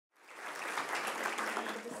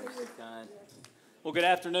Amen. Well, good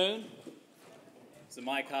afternoon. Is the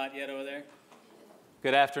mic hot yet over there?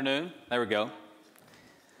 Good afternoon. There we go.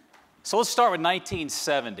 So let's start with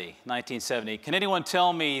 1970. 1970. Can anyone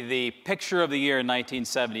tell me the picture of the year in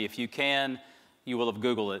 1970? If you can, you will have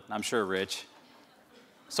Googled it, I'm sure, Rich.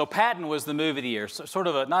 So Patton was the movie of the year. Sort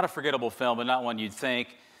of not a forgettable film, but not one you'd think.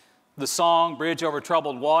 The song, Bridge Over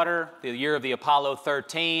Troubled Water, the year of the Apollo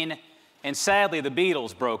 13, and sadly, the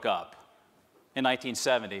Beatles broke up in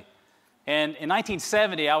 1970. And in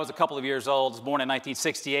 1970, I was a couple of years old, I was born in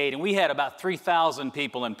 1968, and we had about 3,000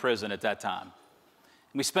 people in prison at that time.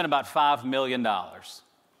 And we spent about $5 million.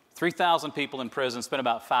 3,000 people in prison, spent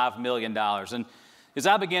about $5 million. And as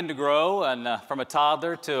I began to grow, and from a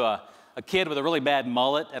toddler to a kid with a really bad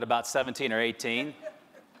mullet at about 17 or 18,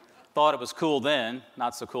 thought it was cool then,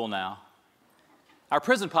 not so cool now, our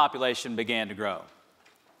prison population began to grow.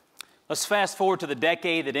 Let's fast forward to the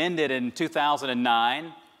decade that ended in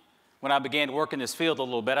 2009, when I began to work in this field a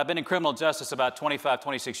little bit. I've been in criminal justice about 25,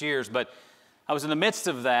 26 years, but I was in the midst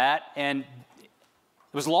of that, and it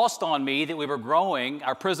was lost on me that we were growing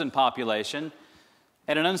our prison population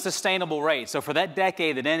at an unsustainable rate. So for that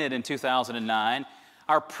decade that ended in 2009,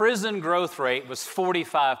 our prison growth rate was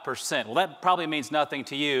 45%. Well, that probably means nothing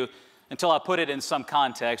to you until I put it in some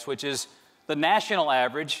context, which is the national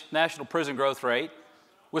average, national prison growth rate,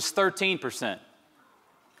 was 13%,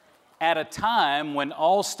 at a time when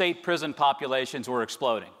all state prison populations were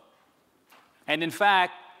exploding. And in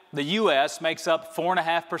fact, the U.S. makes up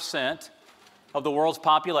 4.5% of the world's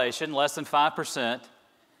population, less than 5%,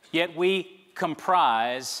 yet we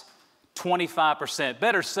comprise 25%.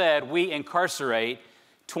 Better said, we incarcerate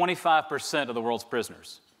 25% of the world's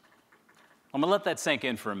prisoners. I'm going to let that sink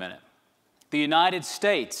in for a minute. The United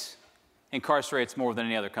States incarcerates more than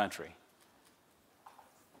any other country.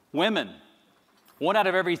 Women, 1 out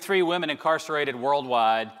of every 3 women incarcerated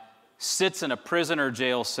worldwide sits in a prison or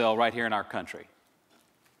jail cell right here in our country.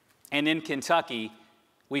 And in Kentucky,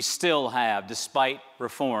 we still have, despite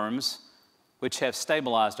reforms which have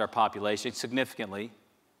stabilized our population significantly,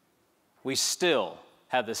 we still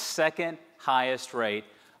have the second highest rate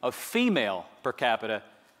of female per capita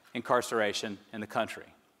incarceration in the country.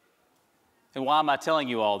 And why am I telling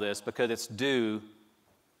you all this? Because it's due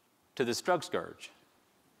to this drug scourge.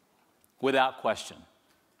 Without question.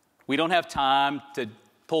 We don't have time to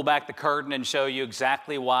pull back the curtain and show you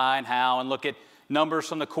exactly why and how and look at numbers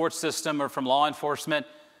from the court system or from law enforcement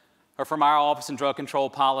or from our Office of Drug Control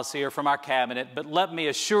Policy or from our cabinet, but let me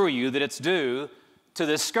assure you that it's due to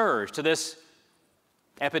this scourge, to this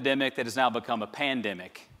epidemic that has now become a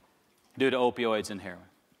pandemic due to opioids and heroin.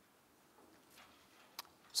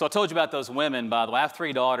 So I told you about those women, by the way. I have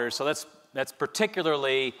 3 daughters, so that's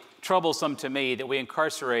particularly troublesome to me that we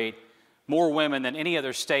incarcerate more women than any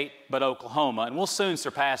other state but Oklahoma, and we'll soon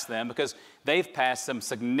surpass them because they've passed some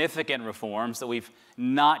significant reforms that we've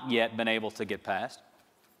not yet been able to get past.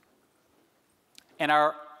 And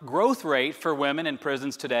our growth rate for women in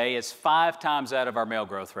prisons today is 5 times that of our male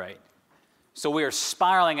growth rate. So we are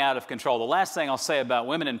spiraling out of control. The last thing I'll say about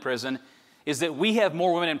women in prison is that we have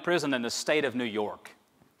more women in prison than the state of New York.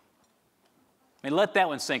 I mean, let that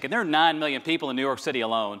one sink in. There are 9 million people in New York City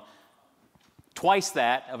alone, twice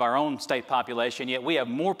that of our own state population, yet we have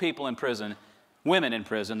more people in prison, women in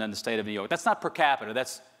prison, than the state of New York. That's not per capita,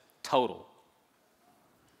 that's total.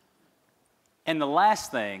 And the last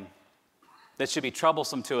thing that should be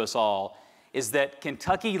troublesome to us all is that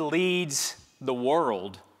Kentucky leads the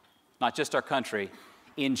world, not just our country,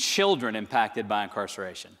 in children impacted by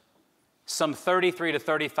incarceration. Some 33,000 to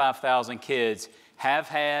 35,000 kids have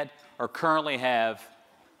had or currently have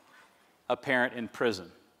a parent in prison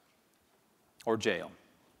or jail.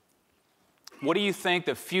 What do you think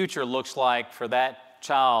the future looks like for that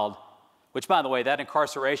child, which, by the way, that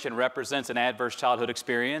incarceration represents an adverse childhood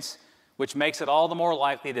experience, which makes it all the more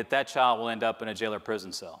likely that that child will end up in a jail or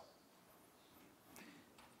prison cell?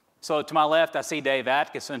 So to my left, I see Dave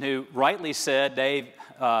Atkinson, who rightly said, Dave,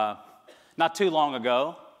 not too long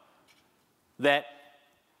ago, that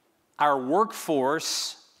our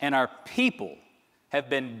workforce and our people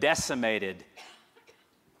have been decimated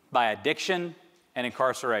by addiction and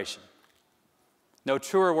incarceration. No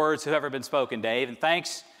truer words have ever been spoken, Dave. And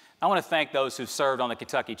I want to thank those who've served on the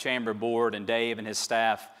Kentucky Chamber Board and Dave and his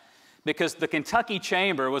staff, because the Kentucky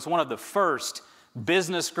Chamber was one of the first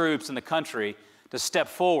business groups in the country to step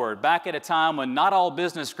forward back at a time when not all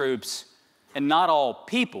business groups and not all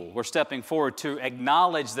people were stepping forward to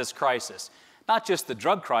acknowledge this crisis. Not just the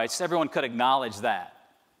drug crisis, everyone could acknowledge that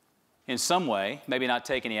in some way, maybe not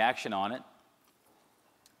take any action on it.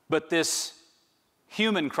 But this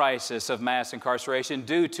human crisis of mass incarceration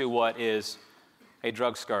due to what is a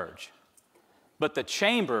drug scourge. But the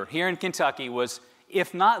chamber here in Kentucky was,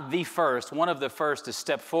 if not the first, one of the first to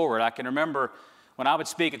step forward. I can remember when I would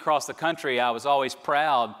speak across the country, I was always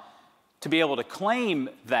proud to be able to claim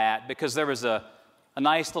that, because there was a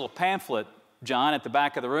nice little pamphlet, John, at the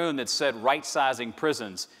back of the room that said right-sizing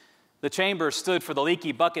prisons. The chamber stood for the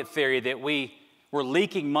leaky bucket theory, that we were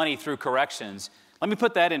leaking money through corrections. Let me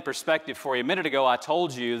put that in perspective for you. A minute ago, I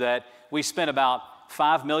told you that we spent about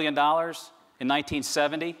 $5 million in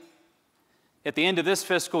 1970. At the end of this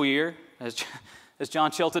fiscal year, as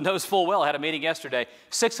John Chilton knows full well, I had a meeting yesterday,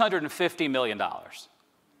 $650 million.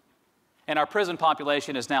 And our prison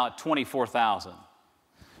population is now at 24,000.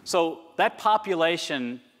 So that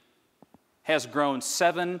population has grown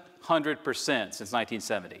 700% since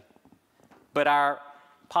 1970. But our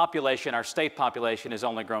population, our state population, has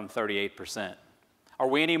only grown 38%. Are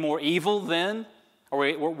we any more evil then? Or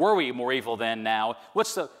were we more evil than now?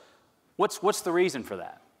 What's the reason for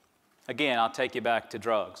that? Again, I'll take you back to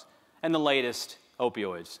drugs and the latest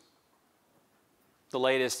opioids. The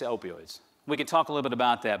latest opioids. We can talk a little bit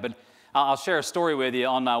about that, but I'll share a story with you.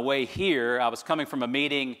 On my way here, I was coming from a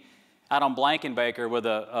meeting out on Blankenbaker with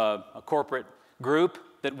a corporate group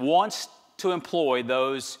that wants to employ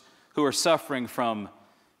those who are suffering from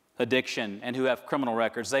addiction and who have criminal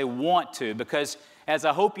records. They want to, because as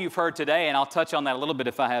I hope you've heard today, and I'll touch on that a little bit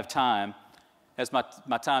if I have time, as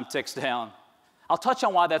my time ticks down, I'll touch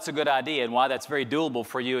on why that's a good idea and why that's very doable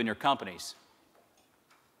for you and your companies.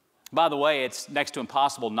 By the way, it's next to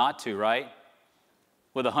impossible not to, right?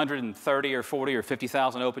 With 130 or 40 or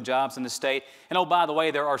 50,000 open jobs in the state. And oh, by the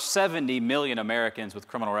way, there are 70 million Americans with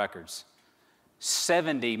criminal records.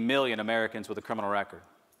 70 million Americans with a criminal record.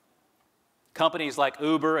 Companies like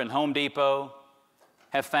Uber and Home Depot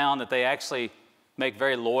have found that they actually make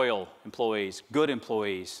very loyal employees, good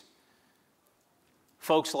employees.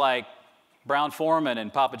 Folks like Brown-Forman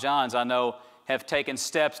and Papa John's, I know, have taken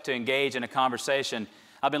steps to engage in a conversation.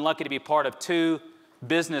 I've been lucky to be part of 2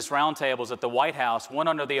 business roundtables at the White House, one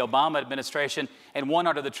under the Obama administration and one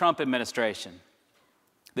under the Trump administration,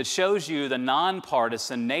 that shows you the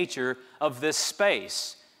nonpartisan nature of this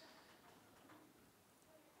space.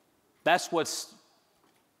 That's what's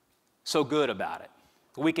so good about it.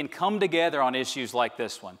 We can come together on issues like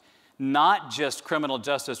this one. Not just criminal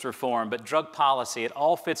justice reform, but drug policy. It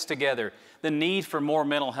all fits together. The need for more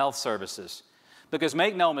mental health services. Because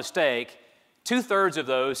make no mistake, 2/3 of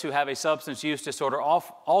those who have a substance use disorder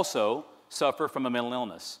also suffer from a mental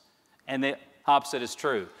illness. And the opposite is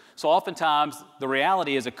true. So oftentimes, the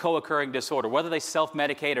reality is a co-occurring disorder. Whether they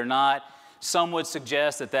self-medicate or not, some would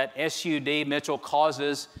suggest that SUD, Mitchell,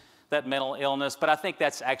 causes that mental illness, but I think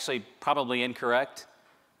that's actually probably incorrect.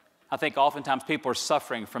 I think oftentimes people are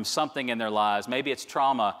suffering from something in their lives. Maybe it's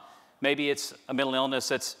trauma. Maybe it's a mental illness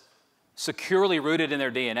that's securely rooted in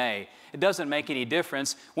their DNA. It doesn't make any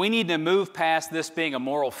difference. We need to move past this being a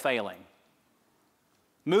moral failing.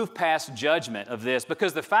 Move past judgment of this,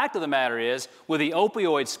 because the fact of the matter is, with the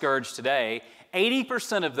opioid scourge today,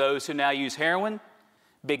 80% of those who now use heroin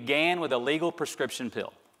began with a legal prescription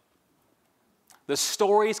pill. The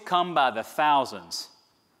stories come by the thousands.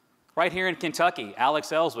 Right here in Kentucky,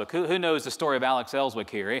 Alex Ellswick. Who knows the story of Alex Ellswick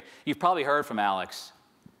here? You've probably heard from Alex.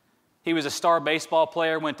 He was a star baseball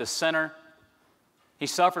player, went to center. He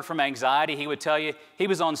suffered from anxiety. He would tell you, he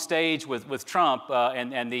was on stage with Trump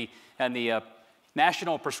and the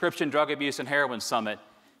National Prescription Drug Abuse and Heroin Summit.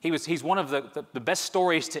 He's one of the best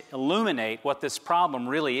stories to illuminate what this problem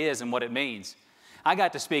really is and what it means. I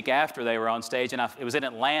got to speak after they were on stage, and it was in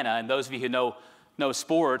Atlanta, and those of you who know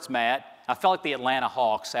sports, Matt, I felt like the Atlanta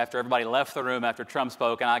Hawks after everybody left the room after Trump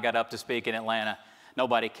spoke and I got up to speak in Atlanta.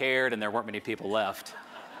 Nobody cared and there weren't many people left.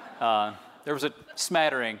 There was a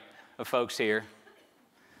smattering of folks here,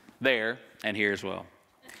 there, and here as well.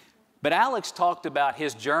 But Alex talked about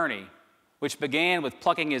his journey, which began with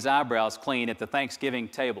plucking his eyebrows clean at the Thanksgiving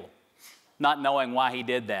table, not knowing why he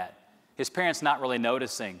did that. His parents not really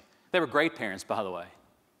noticing. They were great parents, by the way.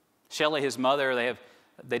 Shelley, his mother,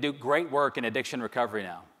 they do great work in addiction recovery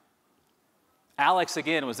now. Alex,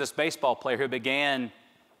 again, was this baseball player who began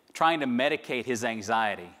trying to medicate his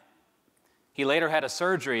anxiety. He later had a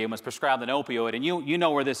surgery and was prescribed an opioid, and you know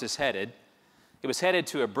where this is headed. It was headed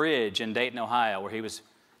to a bridge in Dayton, Ohio, where he was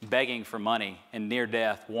begging for money and near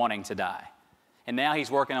death, wanting to die. And now he's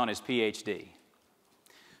working on his PhD.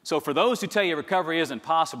 So for those who tell you recovery isn't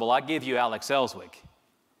possible, I give you Alex Ellswick.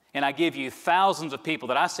 And I give you thousands of people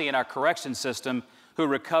that I see in our correction system who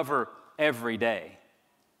recover every day.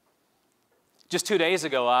 Just 2 days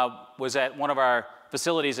ago, I was at one of our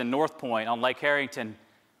facilities in North Point on Lake Harrington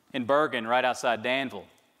in Bergen, right outside Danville.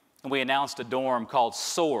 And we announced a dorm called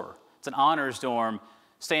SOAR. It's an honors dorm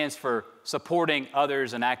stands for supporting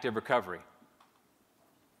others in active recovery.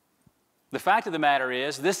 The fact of the matter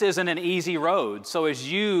is, this isn't an easy road. So as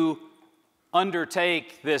you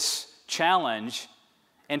undertake this challenge,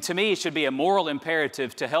 and to me it should be a moral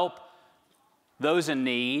imperative to help those in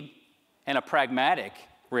need and a pragmatic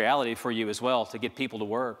reality for you as well to get people to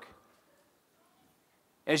work.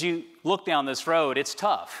 As you look down this road, it's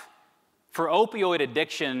tough. For opioid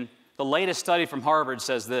addiction, the latest study from Harvard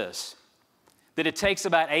says this, that it takes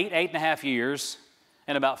about 8.5 years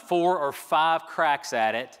and about 4 or 5 cracks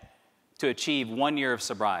at it to achieve 1 year of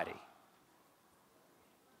sobriety.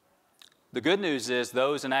 The good news is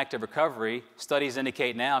those in active recovery, studies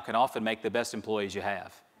indicate now, can often make the best employees you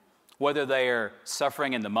have, whether they are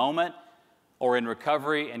suffering in the moment or in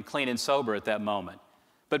recovery and clean and sober at that moment.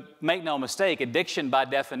 But make no mistake, addiction by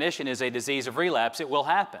definition is a disease of relapse. It will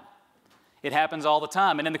happen. It happens all the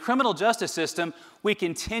time. And in the criminal justice system, we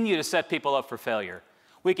continue to set people up for failure.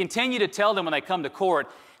 We continue to tell them when they come to court,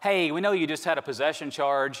 hey, we know you just had a possession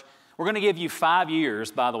charge. We're going to give you 5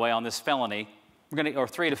 years, by the way, on this felony, or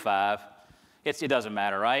 3 to 5. It doesn't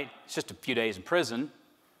matter, right? It's just a few days in prison.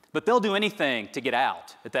 But they'll do anything to get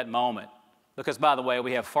out at that moment. Because, by the way,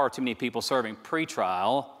 we have far too many people serving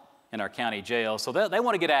pretrial in our county jail, so they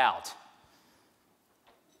want to get out.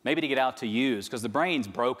 Maybe to get out to use, because the brain's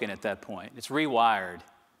broken at that point. It's rewired.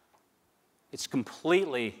 It's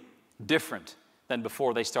completely different than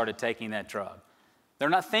before they started taking that drug. They're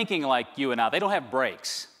not thinking like you and I. They don't have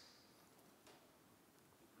brakes.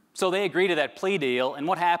 So they agree to that plea deal, and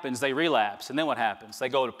what happens? They relapse, and then what happens? They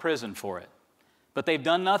go to prison for it. But they've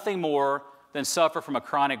done nothing more than suffer from a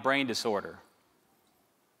chronic brain disorder.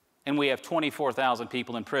 And we have 24,000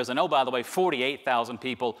 people in prison. Oh, by the way, 48,000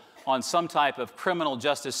 people on some type of criminal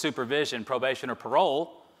justice supervision, probation, or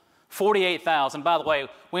parole. 48,000. By the way,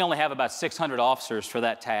 we only have about 600 officers for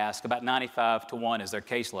that task. About 95 to 1 is their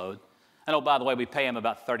caseload. And oh, by the way, we pay them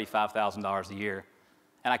about $35,000 a year.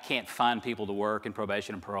 And I can't find people to work in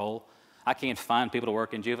probation and parole. I can't find people to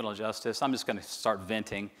work in juvenile justice. I'm just going to start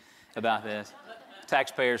venting about this.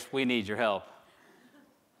 Taxpayers, we need your help.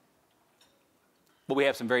 But we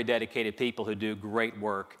have some very dedicated people who do great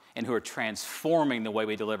work and who are transforming the way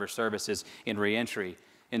we deliver services in reentry,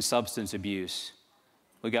 in substance abuse.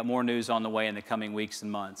 We've got more news on the way in the coming weeks and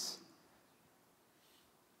months.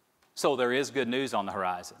 So there is good news on the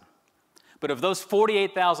horizon. But of those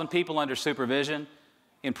 48,000 people under supervision,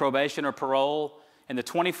 in probation or parole, and the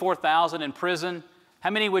 24,000 in prison,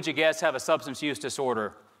 how many would you guess have a substance use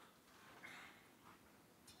disorder?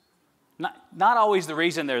 Not always the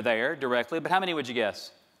reason they're there directly, but how many would you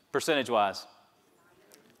guess, percentage-wise?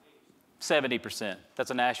 70%.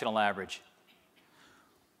 That's a national average.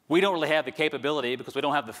 We don't really have the capability, because we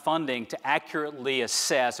don't have the funding, to accurately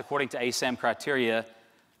assess, according to ASAM criteria,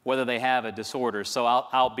 whether they have a disorder. So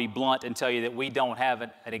I'll be blunt and tell you that we don't have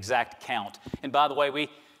an exact count. And by the way, we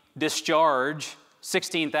discharge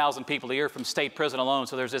 16,000 people a year from state prison alone,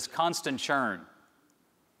 so there's this constant churn.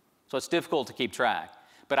 So it's difficult to keep track.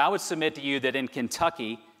 But I would submit to you that in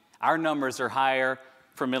Kentucky, our numbers are higher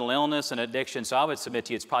for mental illness and addiction, so I would submit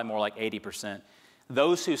to you it's probably more like 80%.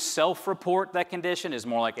 Those who self-report that condition is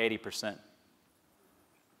more like 80%.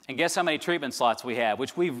 And guess how many treatment slots we have,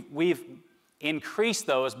 which we've increased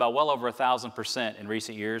those by well over 1,000% in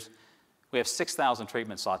recent years. We have 6,000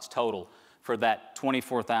 treatment slots total for that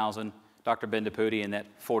 24,000, Dr. Bendapudi, and that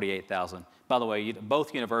 48,000. By the way,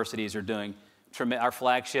 both universities are doing our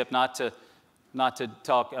flagship, not to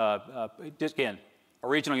talk, just again,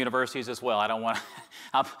 regional universities as well. I don't want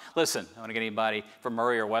to, listen, I don't want to get anybody from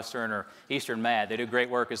Murray or Western or Eastern mad. They do great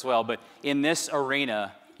work as well. But in this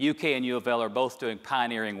arena, UK and U of L are both doing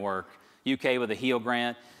pioneering work. UK with a HEAL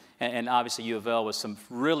grant, and obviously U of L with some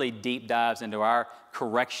really deep dives into our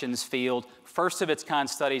corrections field. First of its kind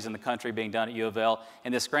studies in the country being done at U of L.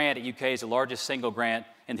 And this grant at UK is the largest single grant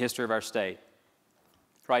in the history of our state.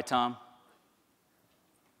 Right, Tom?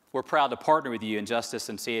 We're proud to partner with you in Justice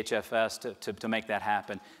and CHFS to make that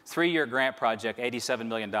happen. 3-year grant project, $87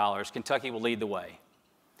 million. Kentucky will lead the way.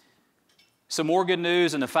 Some more good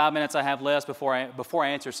news in the 5 minutes I have left before I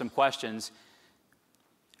answer some questions.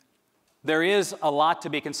 There is a lot to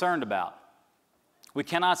be concerned about. We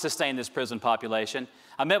cannot sustain this prison population.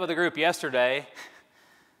 I met with a group yesterday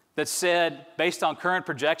that said, based on current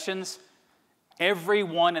projections,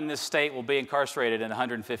 everyone in this state will be incarcerated in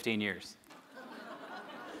 115 years.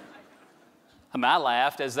 I mean, I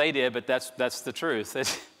laughed as they did, but that's the truth.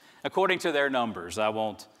 According to their numbers. I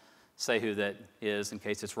won't say who that is in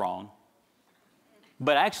case it's wrong.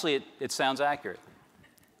 But actually, it sounds accurate.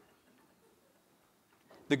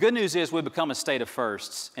 The good news is we've become a state of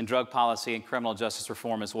firsts in drug policy and criminal justice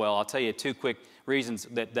reform as well. I'll tell you 2 quick reasons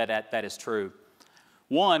that is true.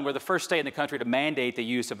 One, we're the first state in the country to mandate the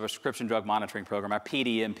use of a prescription drug monitoring program, our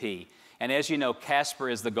PDMP. And as you know, CASPR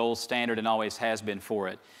is the gold standard and always has been for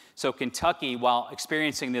it. So Kentucky, while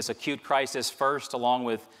experiencing this acute crisis first, along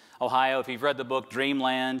with Ohio, if you've read the book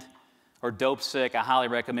Dreamland or Dope Sick, I highly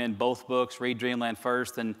recommend both books. Read Dreamland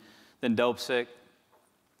first, then Dope Sick.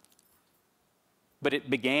 But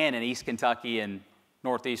it began in East Kentucky and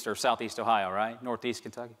Northeast or Southeast Ohio, right? Northeast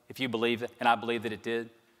Kentucky, if you believe it, and I believe that it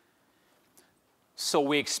did. So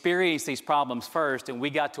we experienced these problems first, and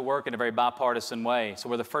we got to work in a very bipartisan way. So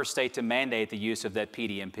we're the first state to mandate the use of that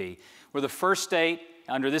PDMP. We're the first state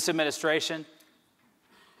under this administration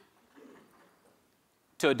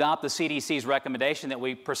to adopt the CDC's recommendation that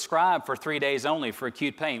we prescribe for 3 days only for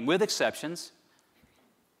acute pain, with exceptions,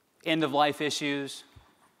 end-of-life issues,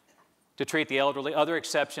 to treat the elderly, other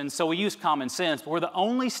exceptions. So we use common sense, but we're the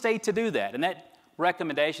only state to do that. And that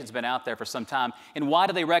recommendation's been out there for some time. And why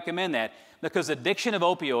do they recommend that? Because addiction of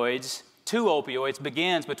opioids to opioids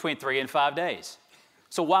begins between 3 and 5 days.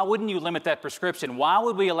 So why wouldn't you limit that prescription? Why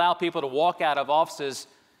would we allow people to walk out of offices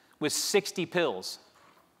with 60 pills?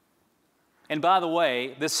 And by the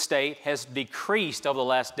way, this state has decreased over the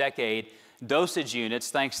last decade dosage units,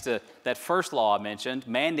 thanks to that first law I mentioned,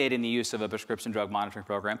 mandating the use of a prescription drug monitoring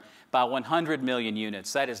program, by 100 million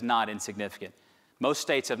units. That is not insignificant. Most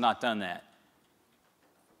states have not done that.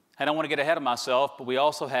 I don't want to get ahead of myself, but we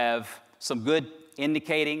also have some good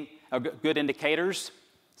indicators,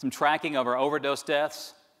 some tracking of our overdose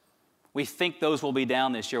deaths. We think those will be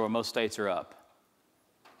down this year where most states are up.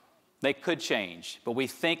 They could change, but we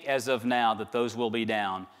think as of now that those will be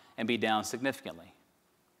down and be down significantly.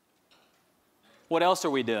 What else are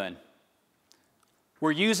we doing?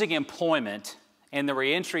 We're using employment in the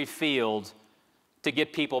reentry field to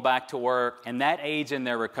get people back to work, and that aids in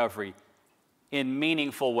their recovery in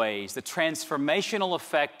meaningful ways. The transformational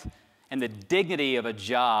effect and the dignity of a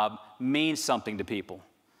job means something to people.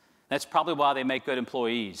 That's probably why they make good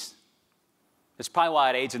employees. It's probably why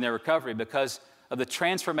it aids in their recovery, because of the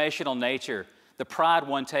transformational nature, the pride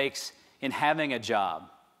one takes in having a job.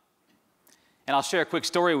 And I'll share a quick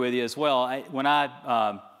story with you as well.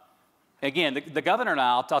 Again, the governor and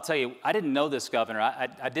I'll tell you, I didn't know this governor.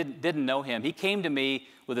 I didn't know him. He came to me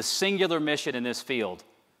with a singular mission in this field.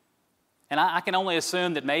 And I can only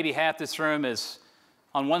assume that maybe half this room is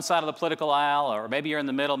on one side of the political aisle, or maybe you're in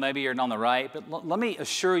the middle, maybe you're on the right. But let me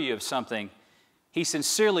assure you of something. He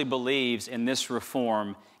sincerely believes in this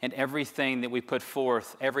reform and everything that we put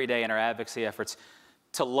forth every day in our advocacy efforts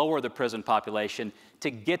to lower the prison population,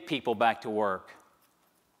 to get people back to work.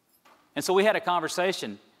 And so we had a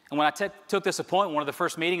conversation. And when I took this appointment, one of the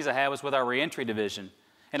first meetings I had was with our reentry division.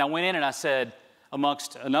 And I went in and I said,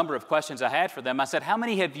 amongst a number of questions I had for them, I said, how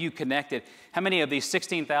many have you connected? How many of these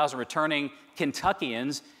 16,000 returning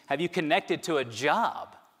Kentuckians have you connected to a job?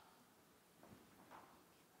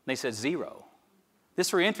 And they said 0.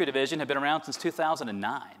 This reentry division had been around since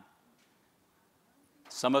 2009.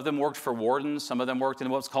 Some of them worked for wardens, some of them worked in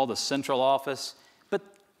what's called the central office. But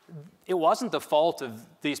it wasn't the fault of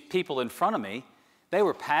these people in front of me. They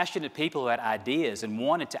were passionate people who had ideas and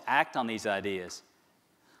wanted to act on these ideas.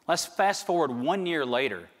 Let's fast forward 1 year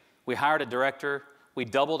later. We hired a director. We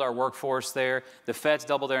doubled our workforce there. The feds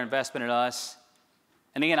doubled their investment in us.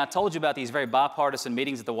 And again, I told you about these very bipartisan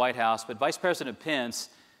meetings at the White House, but Vice President Pence,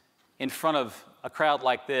 in front of a crowd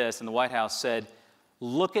like this in the White House, said,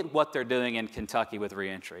 look at what they're doing in Kentucky with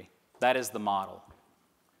reentry. That is the model.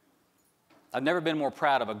 I've never been more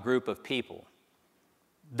proud of a group of people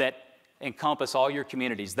that encompass all your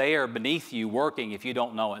communities. They are beneath you working if you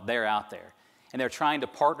don't know it. They're out there. And they're trying to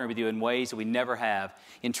partner with you in ways that we never have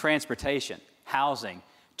in transportation, housing,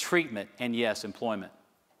 treatment, and yes, employment.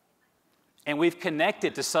 And we've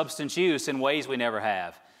connected to substance use in ways we never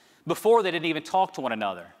have. Before, they didn't even talk to one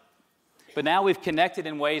another. But now we've connected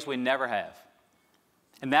in ways we never have.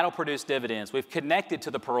 And that'll produce dividends. We've connected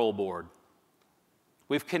to the parole board.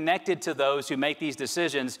 We've connected to those who make these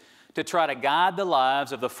decisions to try to guide the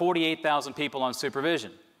lives of the 48,000 people on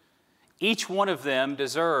supervision. Each one of them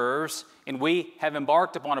deserves, and we have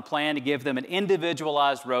embarked upon a plan to give them an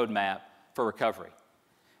individualized roadmap for recovery.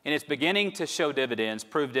 And it's beginning to show dividends,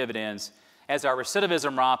 prove dividends, as our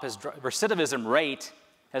recidivism rate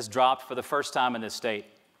has dropped for the first time in this state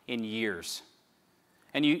in years.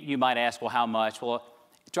 And you might ask, well, how much? Well,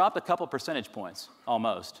 it dropped a couple percentage points,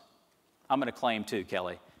 almost. I'm going to claim 2,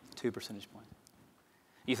 Kelly, 2 percentage points.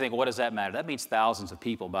 You think, well, what does that matter? That means thousands of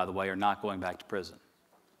people, by the way, are not going back to prison.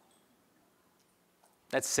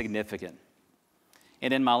 That's significant.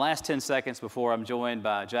 And in my last 10 seconds before I'm joined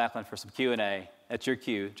by Jacqueline for some Q&A, that's your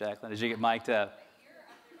cue, Jacqueline, as you get mic'd up.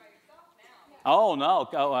 Oh,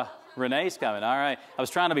 no. Renee's coming. All right. I was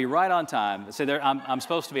trying to be right on time. See, I'm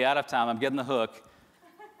supposed to be out of time. I'm getting the hook.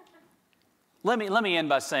 Let me end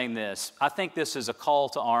by saying this. I think this is a call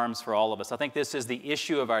to arms for all of us. I think this is the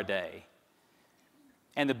issue of our day.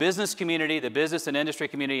 And the business community, the business and industry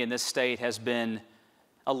community in this state has been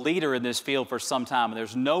a leader in this field for some time. And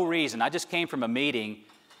there's no reason. I just came from a meeting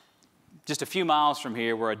just a few miles from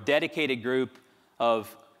here where a dedicated group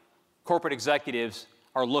of corporate executives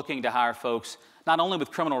are looking to hire folks, not only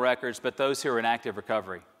with criminal records, but those who are in active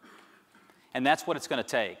recovery. And that's what it's going to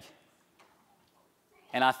take.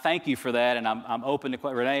 And I thank you for that, and I'm open to,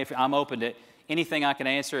 Renee, I'm open to anything I can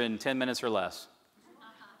answer in 10 minutes or less.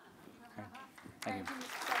 Okay. Thank you.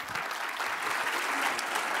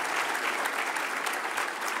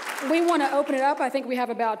 We want to open it up. I think we have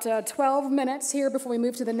about 12 minutes here before we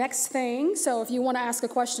move to the next thing. So if you want to ask a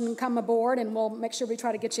question, come aboard, and we'll make sure we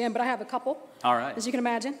try to get you in. But I have a couple, all right, as you can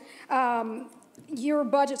imagine. Your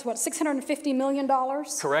budget's what, $650 million?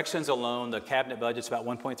 Corrections alone, the cabinet budget's about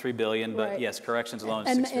 $1.3 billion, but right. Yes, corrections alone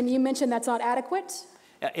is $650. And you mentioned that's not adequate?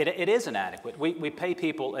 It is inadequate. We pay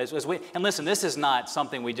people as we, and listen, this is not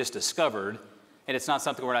something we just discovered, and it's not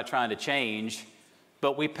something we're not trying to change,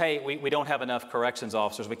 but we don't have enough corrections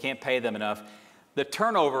officers. We can't pay them enough. The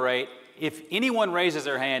turnover rate, if anyone raises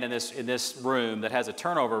their hand in this room that has a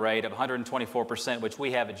turnover rate of 124%, which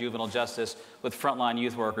we have at juvenile justice with frontline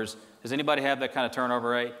youth workers, does anybody have that kind of turnover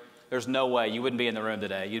rate? There's no way. You wouldn't be in the room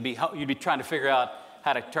today. You'd be trying to figure out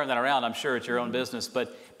how to turn that around. I'm sure it's your own business,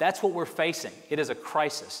 but that's what we're facing. It is a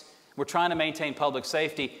crisis. We're trying to maintain public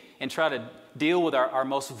safety and try to deal with our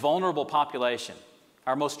most vulnerable population,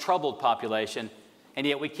 our most troubled population, and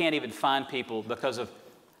yet we can't even find people because of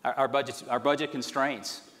our budget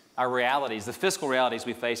constraints, our realities, the fiscal realities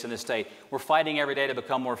we face in this state. We're fighting every day to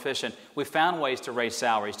become more efficient. We found ways to raise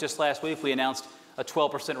salaries. Just last week, we announced a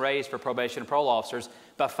 12% raise for probation and parole officers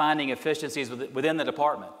by finding efficiencies within the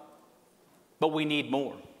department. But we need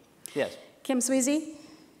more. Yes. Kim Sweezy,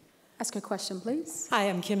 ask a question, please. Hi,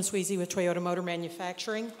 I'm Kim Sweezy with Toyota Motor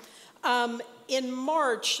Manufacturing. In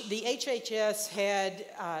March, the HHS had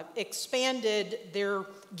expanded their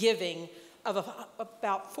giving of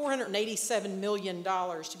about $487 million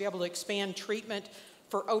to be able to expand treatment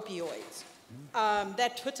for opioids.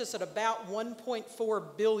 That puts us at about $1.4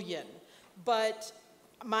 billion. But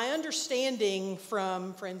my understanding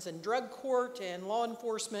from friends in drug court and law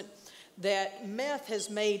enforcement that meth has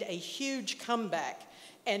made a huge comeback.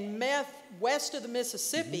 And meth west of the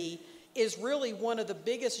Mississippi is really one of the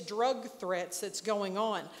biggest drug threats that's going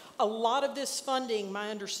on. A lot of this funding, my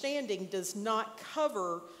understanding, does not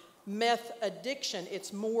cover meth addiction.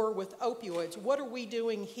 It's more with opioids. What are we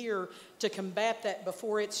doing here to combat that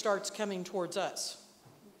before it starts coming towards us?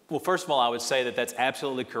 Well, first of all, I would say that that's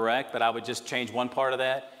absolutely correct, but I would just change one part of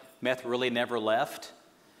that. Meth really never left.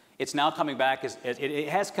 It's now coming back, it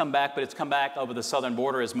has come back, but it's come back over the southern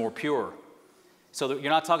border as more pure. So that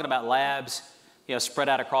you're not talking about labs, spread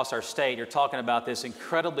out across our state. You're talking about this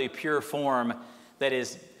incredibly pure form that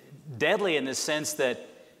is deadly in the sense that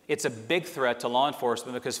it's a big threat to law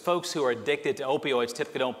enforcement because folks who are addicted to opioids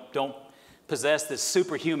typically don't possess this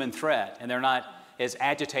superhuman threat, and they're not as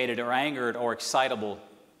agitated or angered or excitable,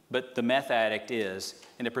 but the meth addict is,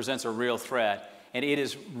 and it presents a real threat. And it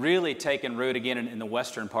has really taken root again in the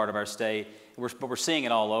western part of our state, but we're seeing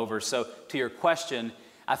it all over. So to your question,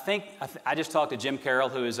 I just talked to Jim Carroll,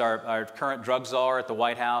 who is our current drug czar at the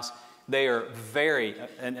White House. They are very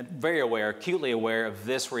aware, acutely aware of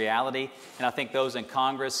this reality, and I think those in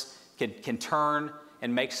Congress can turn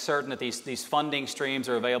and make certain that these funding streams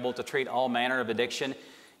are available to treat all manner of addiction.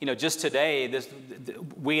 Just today,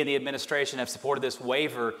 we in the administration have supported this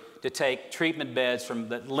waiver to take treatment beds from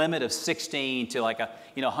the limit of 16 to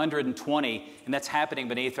 120, and that's happening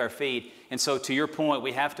beneath our feet. And so to your point,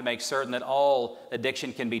 we have to make certain that all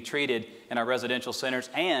addiction can be treated in our residential centers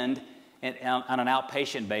and on an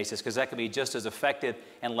outpatient basis, because that can be just as effective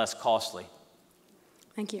and less costly.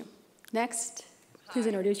 Thank you. Next, please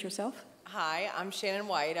introduce yourself. Hi, I'm Shannon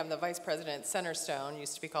White. I'm the Vice President at Centerstone,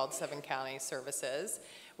 used to be called Seven County Services.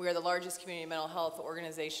 We are the largest community mental health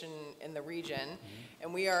organization in the region,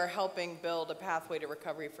 and we are helping build a pathway to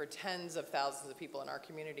recovery for tens of thousands of people in our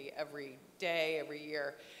community every day, every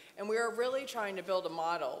year. And we are really trying to build a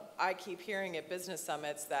model. I keep hearing at business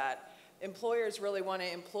summits that employers really want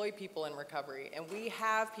to employ people in recovery, and we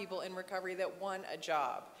have people in recovery that want a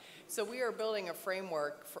job. So we are building a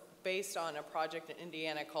framework based on a project in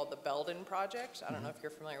Indiana called the Belden Project. I don't know if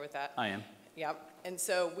you're familiar with that. I am. Yep. And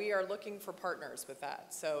so we are looking for partners with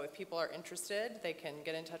that. So if people are interested, they can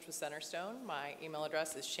get in touch with Centerstone. My email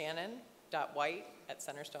address is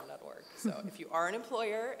shannon.white@centerstone.org. So if you are an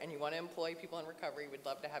employer and you want to employ people in recovery, we'd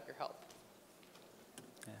love to have your help.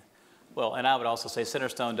 Yeah. Well, and I would also say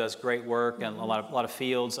Centerstone does great work in a lot of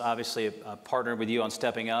fields. Obviously, partnered with you on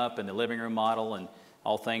Stepping Up and the living room model and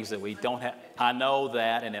all things that we don't have. I know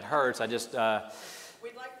that, and it hurts. I just... We'd like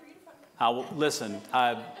for you to fund it. I will, listen,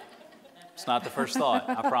 it's not the first thought,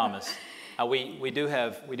 I promise. We do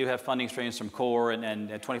have funding streams from CORE and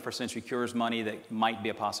 21st Century Cures money that might be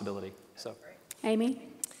a possibility. So, Amy?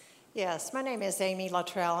 Yes, my name is Amy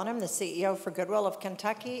Luttrell, and I'm the CEO for Goodwill of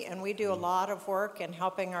Kentucky, and we do a lot of work in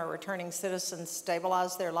helping our returning citizens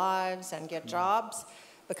stabilize their lives and get jobs,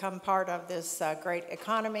 become part of this great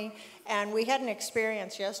economy. And we had an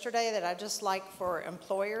experience yesterday that I'd just like for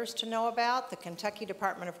employers to know about. The Kentucky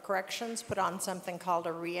Department of Corrections put on something called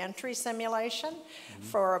a reentry simulation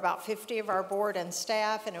for about 50 of our board and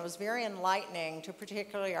staff, and it was very enlightening to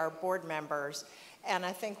particularly our board members, and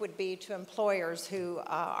I think would be to employers who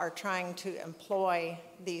are trying to employ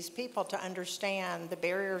these people to understand the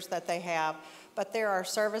barriers that they have. But there are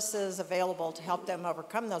services available to help them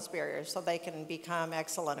overcome those barriers so they can become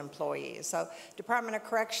excellent employees. So Department of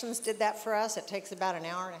Corrections did that for us. It takes about an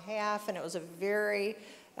hour and a half, and it was a very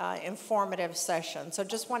informative session. So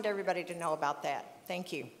just wanted everybody to know about that.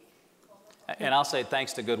 Thank you. and I'll say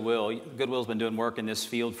thanks to Goodwill. Goodwill's been doing work in this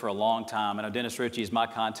field for a long time. I know Dennis Ritchie is my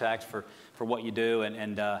contact for what you do,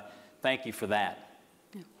 and thank you for that.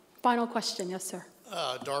 Yeah. Final question, yes, sir.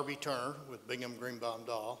 Darby Turner with Bingham Greenbaum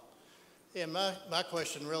Dahl. And my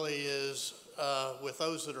question really is, with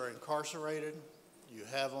those that are incarcerated, you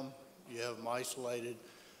have them isolated.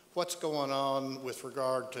 What's going on with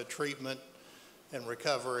regard to treatment and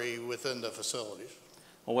recovery within the facilities?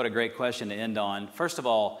 Well, what a great question to end on. First of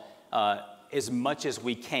all, as much as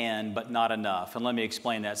we can, but not enough. And let me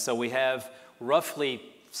explain that. So we have roughly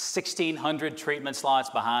 1,600 treatment slots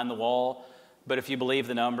behind the wall. But if you believe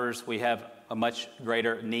the numbers, we have a much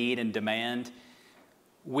greater need and demand.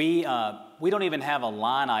 We don't even have a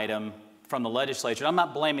line item from the legislature. I'm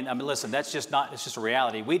not blaming, I mean, listen, it's just a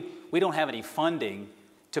reality. We don't have any funding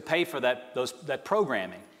to pay for that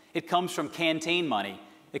programming. It comes from canteen money.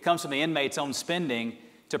 It comes from the inmates' own spending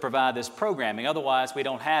to provide this programming. Otherwise, we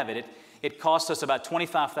don't have it. It costs us about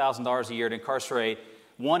 $25,000 a year to incarcerate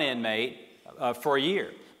one inmate for a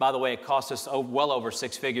year. By the way, it costs us well over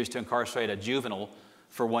 6 figures to incarcerate a juvenile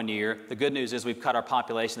for 1 year. The good news is we've cut our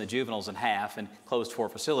population of juveniles in half and closed 4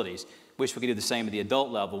 facilities. Wish we could do the same at the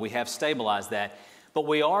adult level. We have stabilized that. But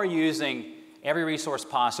we are using every resource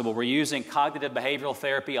possible. We're using cognitive behavioral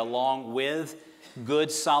therapy along with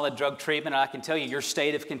good, solid drug treatment. And I can tell you, your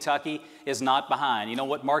state of Kentucky is not behind. You know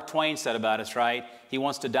what Mark Twain said about us, right? He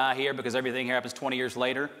wants to die here because everything here happens 20 years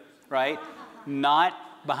later, right? Not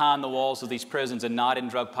behind the walls of these prisons, and not in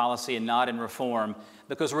drug policy and not in reform,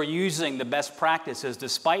 because we're using the best practices.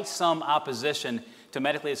 Despite some opposition to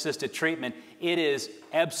medically assisted treatment, it is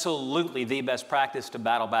absolutely the best practice to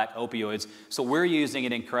battle back opioids. So we're using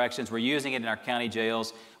it in corrections, we're using it in our county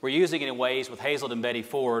jails, we're using it in ways with Hazelden and Betty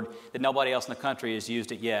Ford that nobody else in the country has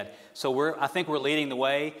used it yet. So I think we're leading the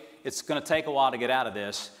way. It's going to take a while to get out of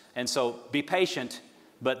this, and so be patient,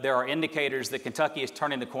 but there are indicators that Kentucky is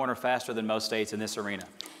turning the corner faster than most states in this arena.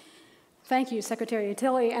 Thank you, Secretary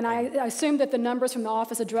Tilley. And I assume that the numbers from the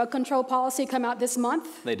Office of Drug Control Policy come out this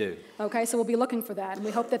month? They do. Okay, so we'll be looking for that, and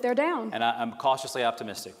we hope that they're down. And I'm cautiously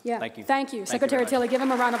optimistic. Yeah. Thank you. Thank you. Secretary Tilley, give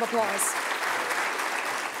him a round of applause.